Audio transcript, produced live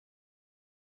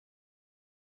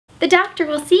The doctor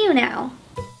will see you now.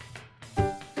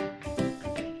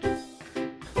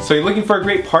 So you're looking for a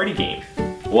great party game?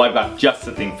 Well, I've got just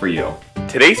the thing for you.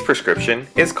 Today's prescription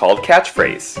is called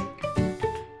Catchphrase.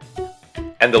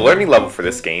 And the learning level for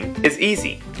this game is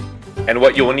easy. And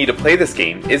what you will need to play this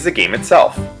game is the game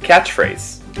itself,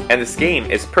 Catchphrase. And this game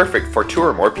is perfect for 2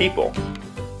 or more people.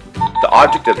 The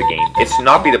object of the game is to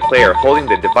not be the player holding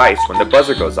the device when the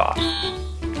buzzer goes off.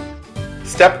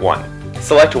 Step 1.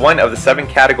 Select one of the 7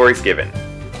 categories given.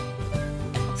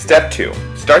 Step 2.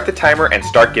 Start the timer and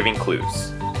start giving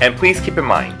clues. And please keep in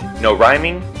mind, no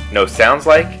rhyming, no sounds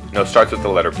like, no starts with the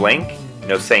letter blank,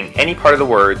 no saying any part of the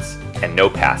words, and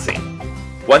no passing.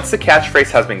 Once the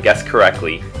catchphrase has been guessed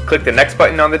correctly, click the next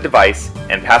button on the device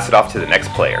and pass it off to the next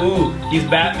player. Ooh, he's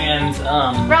Batman's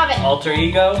Robin. alter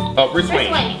ego. Oh, Bruce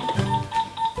Wayne.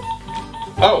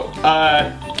 Oh,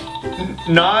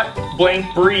 not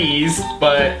blank Breeze,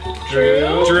 but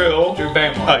Drew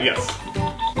Barrymore. Yes.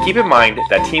 Keep in mind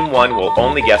that Team 1 will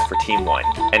only guess for Team 1,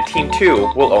 and Team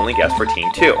 2 will only guess for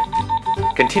Team 2.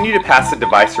 Continue to pass the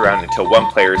device around until one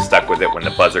player is stuck with it when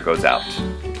the buzzer goes out.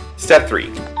 Step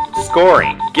 3.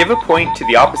 Scoring. Give a point to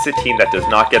the opposite team that does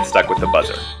not get stuck with the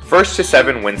buzzer. First to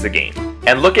 7 wins the game.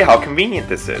 And look at how convenient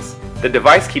this is. The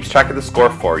device keeps track of the score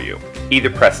for you.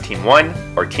 Either press Team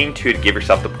 1 or Team 2 to give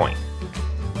yourself the point.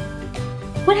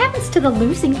 What happens to the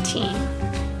losing team?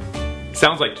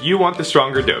 Sounds like you want the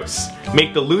stronger dose.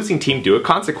 Make the losing team do a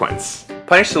consequence.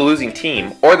 Punish the losing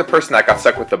team or the person that got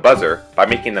stuck with the buzzer by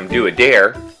making them do a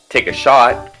dare, take a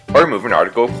shot, or remove an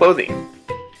article of clothing.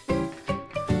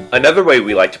 Another way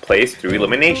we like to play is through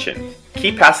elimination.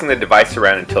 Keep passing the device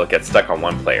around until it gets stuck on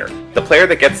one player. The player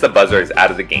that gets the buzzer is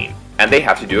out of the game, and they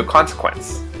have to do a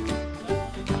consequence.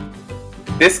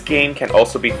 This game can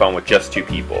also be fun with just 2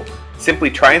 people. Simply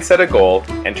try and set a goal,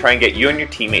 and try and get you and your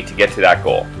teammate to get to that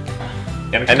goal.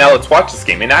 And now let's watch this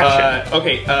game in action.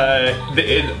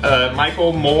 The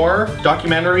Michael Moore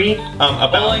documentary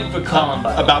Bowling for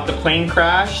Columbine. about the plane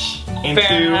crash into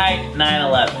Fahrenheit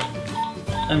 9/11.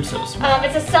 I'm so smart.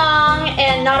 It's a song,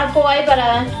 and not a boy, but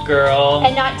a Girl.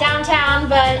 and not downtown,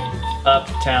 but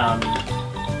Uptown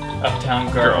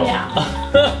girl.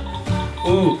 yeah.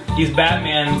 Ooh, he's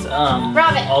Batman's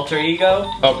Robin. alter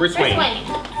ego. Oh, Bruce Wayne.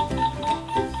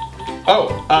 Oh,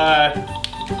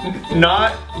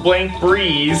 not blank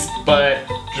Breeze, but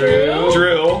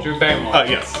Drew Barrymore.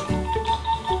 Yes.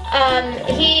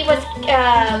 He was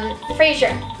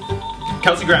Frasier.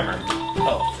 Kelsey Grammer.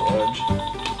 Oh, fudge.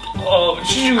 Oh,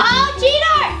 shoot. Oh,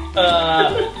 Jeter!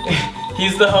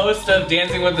 He's the host of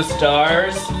Dancing with the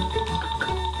Stars.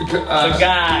 The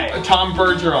guy. Tom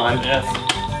Bergeron. Yes.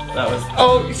 That was.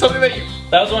 Oh, something that you.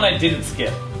 That was one I didn't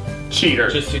skip. Cheater.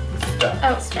 Just to stop.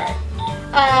 Oh, start.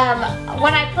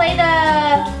 When I play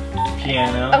the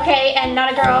Piano. okay, and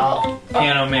not a girl.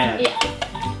 Piano Man. Yeah.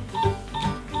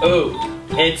 Oh,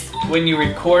 it's when you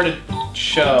record a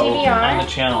show DVR on the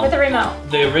channel. with a remote.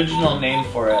 The original name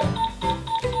for it.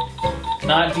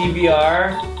 Not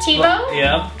DVR. TiVo?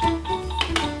 Yep.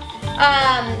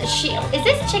 Is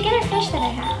this chicken or fish that I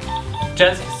have?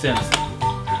 Jessica Simpson.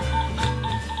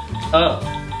 Oh.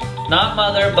 Not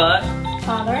mother, but.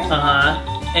 Father.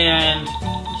 And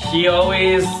he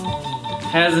always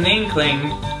has an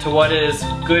inkling to what is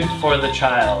good for the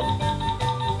child.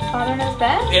 Father knows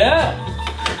best? Yeah.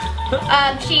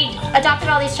 She adopted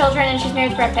all these children and she's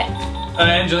married to Brad Pitt.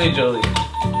 Angelina Jolie.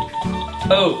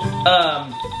 Oh,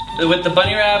 with the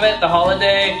bunny rabbit, the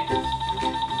holiday.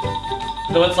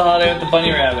 What's the holiday with the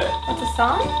bunny rabbit? What's a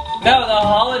song? No, the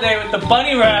holiday with the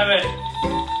bunny rabbit.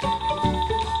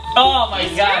 Oh my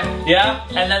Easter? god. Yeah,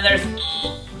 and then there's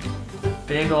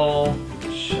big ol'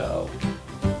 show.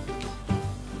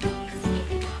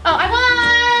 Oh, I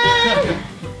won!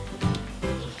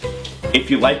 If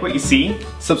you like what you see,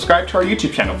 subscribe to our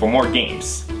YouTube channel for more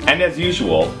games. And as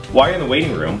usual, while you're in the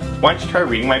waiting room, why don't you try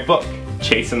reading my book,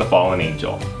 Chasing the Fallen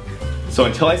Angel. So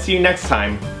until I see you next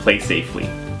time, play safely.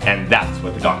 And that's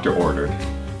what the doctor ordered.